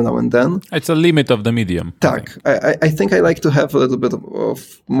square now and then. It's a limit of the medium. I think I like to have a little bit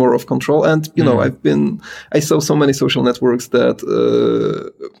of more of control. And, I saw so many social networks that,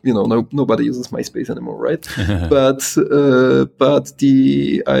 nobody uses MySpace anymore, right? but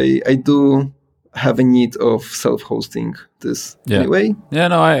I do have a need of self-hosting this anyway. Yeah,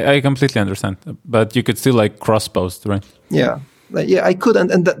 no, I completely understand. But you could still like cross-post, right? Yeah. I could,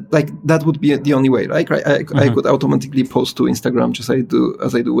 and that would be the only way, right? I could automatically post to Instagram just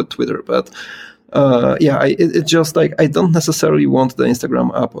as I do with Twitter. But it's just like I don't necessarily want the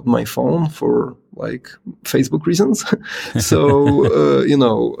Instagram app on my phone for like Facebook reasons. So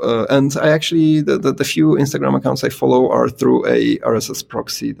and I actually the few Instagram accounts I follow are through a RSS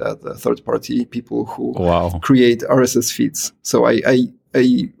proxy, that third party people who create RSS feeds. So I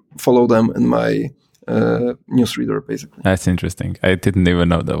follow them in my newsreader, basically. That's interesting. I didn't even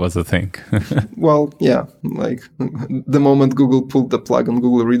know that was a thing. Well, yeah, like the moment Google pulled the plug on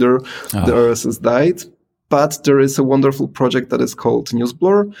Google Reader, the RSS died. But there is a wonderful project that is called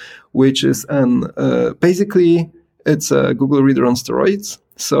Newsblur, which is basically it's a Google Reader on steroids.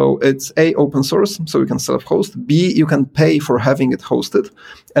 So it's A, open source, so you can self-host. B, you can pay for having it hosted,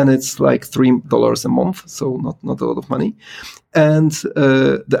 and it's like $3 a month, so not a lot of money. And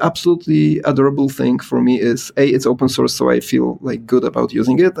the absolutely adorable thing for me is A, it's open source, so I feel like good about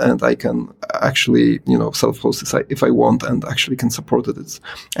using it, and I can actually self-host if I want, and actually can support it.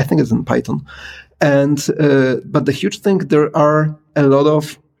 I think it's in Python. And but the huge thing, there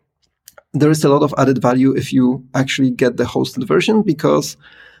is a lot of added value if you actually get the hosted version, because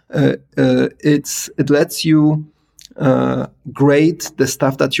it lets you grade the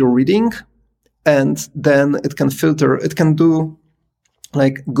stuff that you're reading, and then it can filter. It can do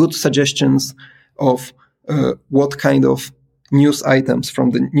like good suggestions of what kind of news items from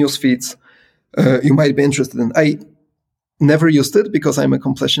the news feeds you might be interested in. I never used it because I'm a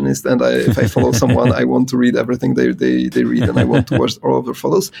completionist, and if I follow someone, I want to read everything they read, and I want to watch all of their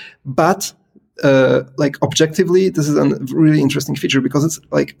follows. But like objectively, this is a really interesting feature because it's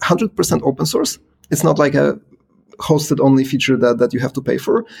like 100% open source. It's not like a hosted only feature that you have to pay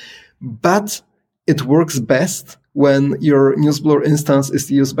for, but it works best when your Newsblur instance is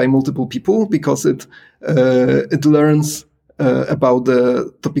used by multiple people, because it learns about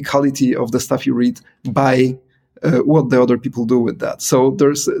the topicality of the stuff you read by what the other people do with that. So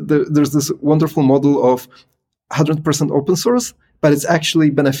there's this wonderful model of 100% open source, but it's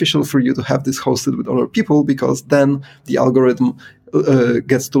actually beneficial for you to have this hosted with other people, because then the algorithm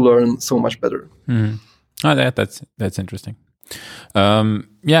gets to learn so much better. Mm. Oh, that's interesting. As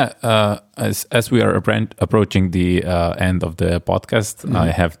we are approaching the end of the podcast, I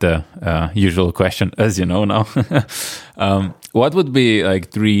have the usual question, as you know now. What would be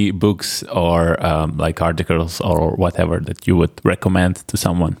like 3 books or like articles or whatever that you would recommend to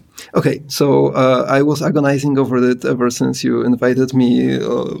someone? Okay, so I was agonizing over it ever since you invited me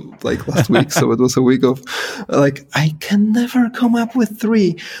like last week. So it was a week of like, I can never come up with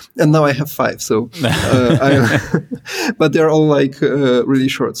 3. And now I have 5. So, but they're all like really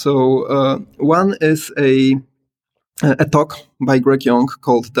short. So one is a talk by Greg Young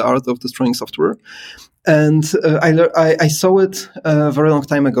called The Art of Destroying Software. And I saw it a very long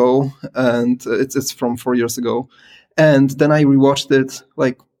time ago, and it's from 4 years ago. And then I rewatched it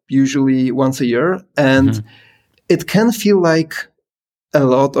like usually once a year, and it can feel like a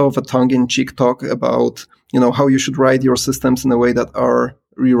lot of a tongue-in-cheek talk about how you should write your systems in a way that are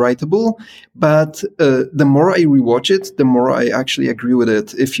rewritable. But the more I rewatch it, the more I actually agree with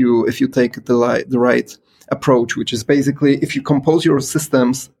it. If you take the right approach, which is basically if you compose your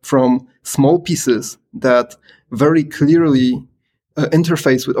systems from small pieces that very clearly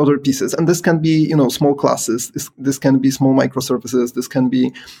interface with other pieces, and this can be small classes, this can be small microservices, this can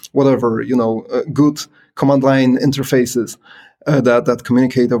be whatever, good command line interfaces that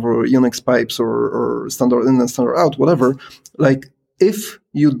communicate over Unix pipes or standard in and standard out, whatever. Like if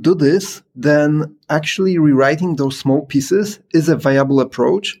you do this, then actually rewriting those small pieces is a viable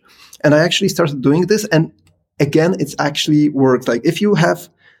approach. And I actually started doing this, and again, it's actually worked. Like if you have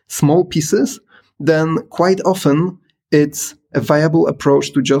small pieces, then quite often it's a viable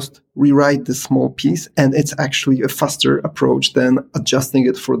approach to just rewrite the small piece, and it's actually a faster approach than adjusting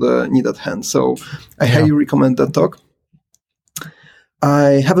it for the need at hand. So I highly recommend that talk.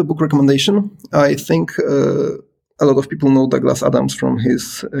 I have a book recommendation. I think a lot of people know Douglas Adams from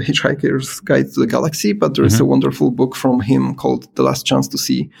his Hitchhiker's Guide to the Galaxy, but there is a wonderful book from him called The Last Chance to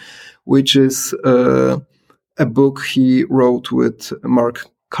See, which is a book he wrote with Mark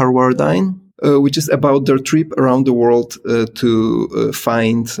Carwardine, which is about their trip around the world to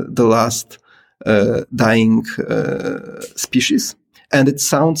find the last dying species. And it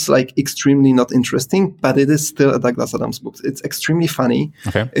sounds like extremely not interesting, but it is still a Douglas Adams book. It's extremely funny.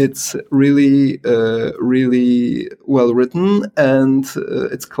 Okay. It's really, really well written, and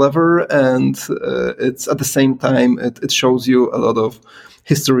it's clever, and it's at the same time, it shows you a lot of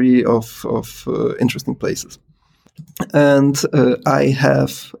history of interesting places. And I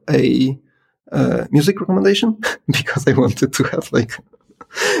have a music recommendation because I wanted to have like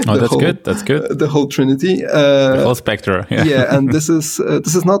good. That's good. The whole trinity, the whole spectrum. Yeah, and this is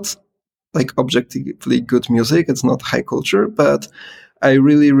not like objectively good music. It's not high culture, but I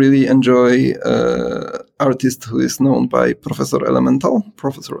really, really enjoy artist who is known by Professor Elemental.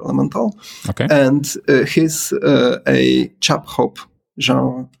 Okay, and his a chap hop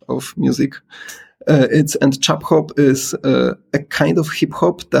genre of music. And chap hop is a kind of hip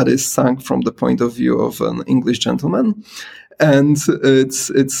hop that is sung from the point of view of an English gentleman. And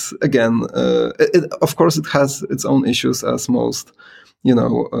it's again, of course, it has its own issues as most,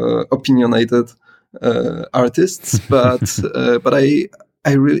 opinionated artists. But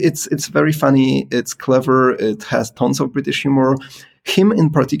I really, it's very funny. It's clever. It has tons of British humor. Him in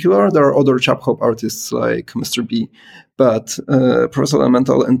particular, there are other chap hop artists like Mr. B, but Professor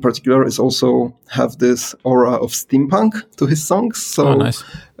Elemental in particular is also have this aura of steampunk to his songs. So nice.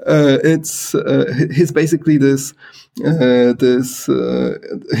 He's basically this.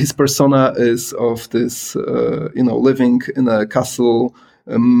 His persona is of this, living in a castle,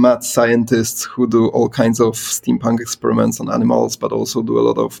 mad scientists who do all kinds of steampunk experiments on animals, but also do a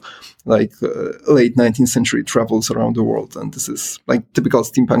lot of late 19th century travels around the world. And this is like typical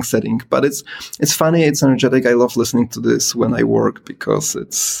steampunk setting, but it's funny, it's energetic. I love listening to this when I work because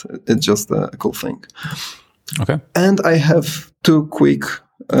it's just a cool thing. Okay. And I have 2 quick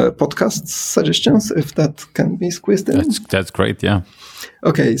podcast suggestions, if that can be squeezed in. That's great, yeah.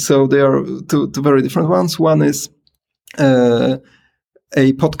 Okay, so they are two very different ones. One is a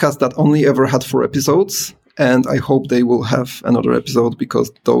podcast that only ever had 4 episodes, and I hope they will have another episode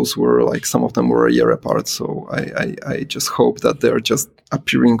because those were some of them were a year apart. So I just hope that they're just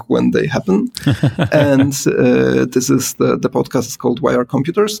appearing when they happen. And this is the podcast is called Why Are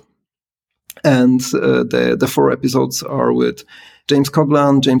Computers? And the 4 episodes are with James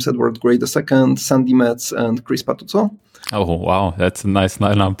Coglan, James Edward Gray II, Sandy Metz, and Chris Patuzzo. Oh, wow. That's a nice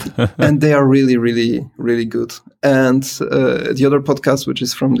lineup. And they are really, really, really good. And the other podcast, which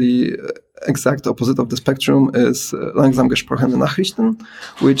is from the exact opposite of the spectrum, is Langsam gesprochene Nachrichten,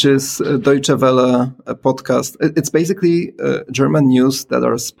 which is Deutsche Welle, a podcast. It's basically German news that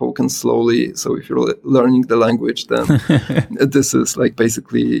are spoken slowly. So if you're learning the language, then this is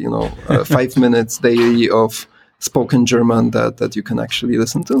basically, 5 minutes daily of spoken German that you can actually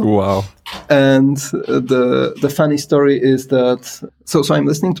listen to. Wow. And the funny story is that so I'm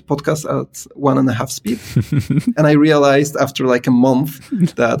listening to podcasts at 1.5 speed, and I realized after a month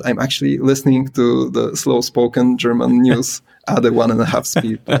that I'm actually listening to the slow spoken German news at a 1.5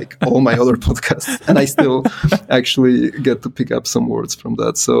 speed, like all my other podcasts, and I still actually get to pick up some words from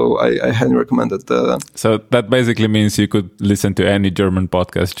that. So I highly recommend it. So that basically means you could listen to any German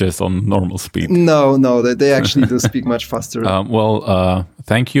podcast just on normal speed. No, they actually do speak much faster.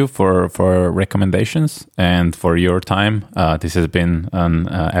 Thank you for recommendations and for your time. This has been an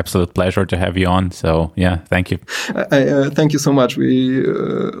absolute pleasure to have you on. So yeah, thank you. Thank you so much. We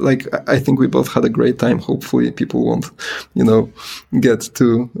I think we both had a great time. Hopefully people won't, get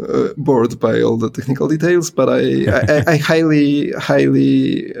too bored by all the technical details. But I highly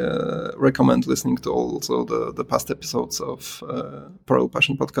recommend listening to also the past episodes of Parallel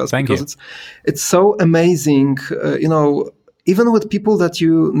Passion podcast. Thank because you. It's so amazing. Even with people that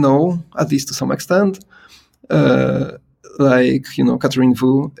at least to some extent, Catherine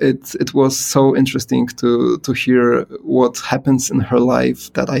Wu, it was so interesting to hear what happens in her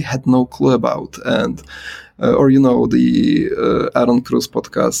life that I had no clue about. And, the Aaron Cruz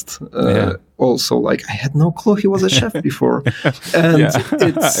podcast, also, I had no clue he was a chef before. And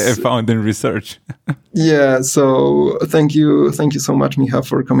I found in research. Yeah, so thank you so much, Micha,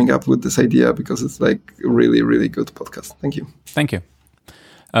 for coming up with this idea, because it's really, really good podcast. Thank you. Thank you.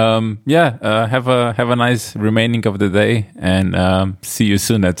 Have a nice remaining of the day, and see you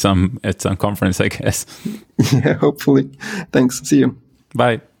soon at some conference, I guess. Yeah, hopefully. Thanks. See you.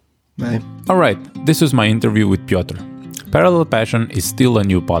 Bye. Bye. All right, this was my interview with Piotr. Parallel Passion is still a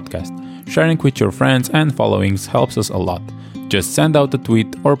new podcast. Sharing with your friends and followings helps us a lot. Just send out a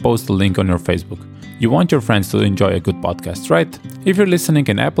tweet or post a link on your Facebook. You want your friends to enjoy a good podcast, right? If you're listening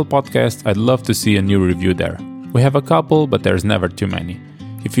in Apple Podcasts, I'd love to see a new review there. We have a couple, but there's never too many.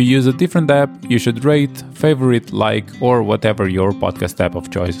 If you use a different app, you should rate, favorite, or whatever your podcast app of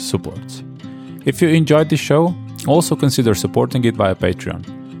choice supports. If you enjoyed the show, also consider supporting it via Patreon.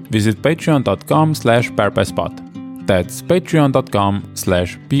 Visit patreon.com/parpaspod. That's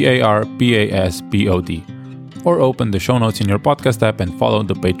patreon.com/PARPASPOD. Or open the show notes in your podcast app and follow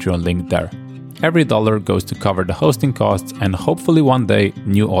the Patreon link there. Every dollar goes to cover the hosting costs and hopefully one day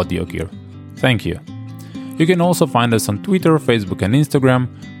new audio gear. Thank you. You can also find us on Twitter, Facebook and Instagram.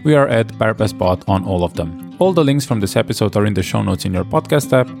 We are at ParpaSpot on all of them. All the links from this episode are in the show notes in your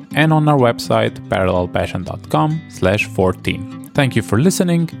podcast app and on our website parallelpassion.com/14. Thank you for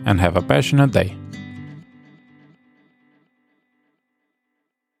listening and have a passionate day.